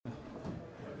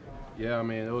Yeah, I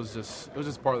mean, it was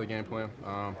just part of the game plan.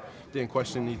 Didn't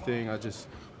question anything. I just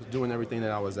was doing everything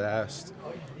that I was asked,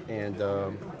 and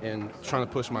trying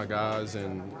to push my guys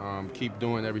and keep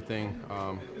doing everything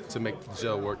to make the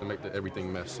gel work, to make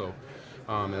everything mesh. So,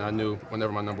 and I knew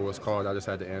whenever my number was called, I just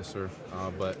had to answer.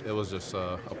 But it was just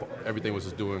everything was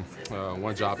just doing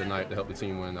one job tonight to help the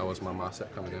team win. That was my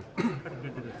mindset coming in. How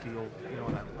good did it feel,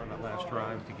 on that last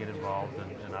drive to get involved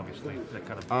and obviously that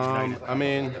kind of I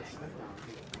mean,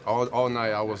 all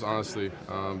night I was honestly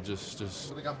just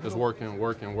working,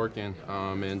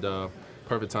 and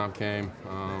perfect time came,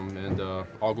 and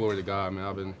all glory to God, man.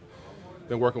 I've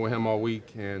been working with him all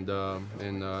week, and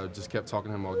just kept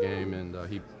talking to him all game, and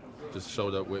he just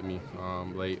showed up with me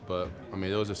late. But I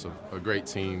mean, it was just a great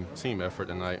team effort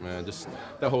tonight, man. Just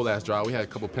that whole last drive, we had a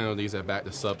couple penalties that backed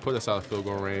us up, put us out of field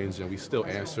goal range, and we still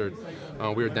answered.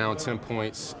 We were down 10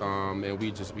 points, and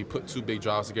we put two big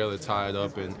drives together to tie it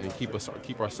up and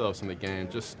keep ourselves in the game.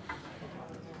 Just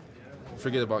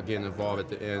forget about getting involved at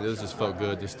the end. It just felt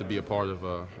good just to be a part of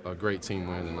a great team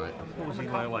win tonight. What was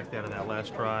Eli like that in that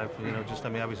last drive? I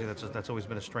mean, obviously that's always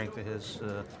been a strength of his.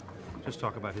 Just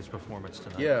talk about his performance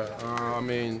tonight. Yeah, I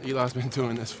mean, Eli's been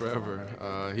doing this forever.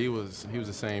 He was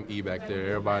the same E back there.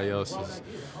 Everybody else is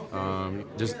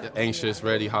just anxious,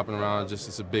 ready, hopping around. Just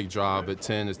it's a big job, but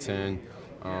 10 is 10,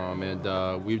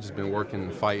 and we've just been working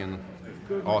and fighting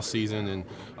all season.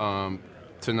 And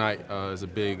tonight is a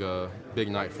big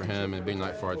night for him and a big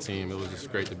night for our team. It was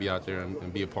just great to be out there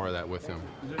and be a part of that with him.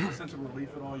 Is there a sense of relief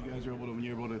at all? You guys are when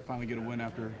you're able to finally get a win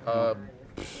after?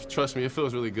 Trust me, it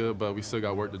feels really good, but we still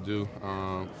got work to do.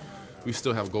 We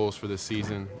still have goals for this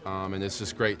season, and it's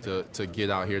just great to get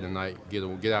out here tonight, get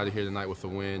out of here tonight with a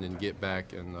win and get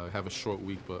back and have a short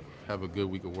week, but have a good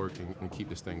week of work and keep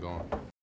this thing going.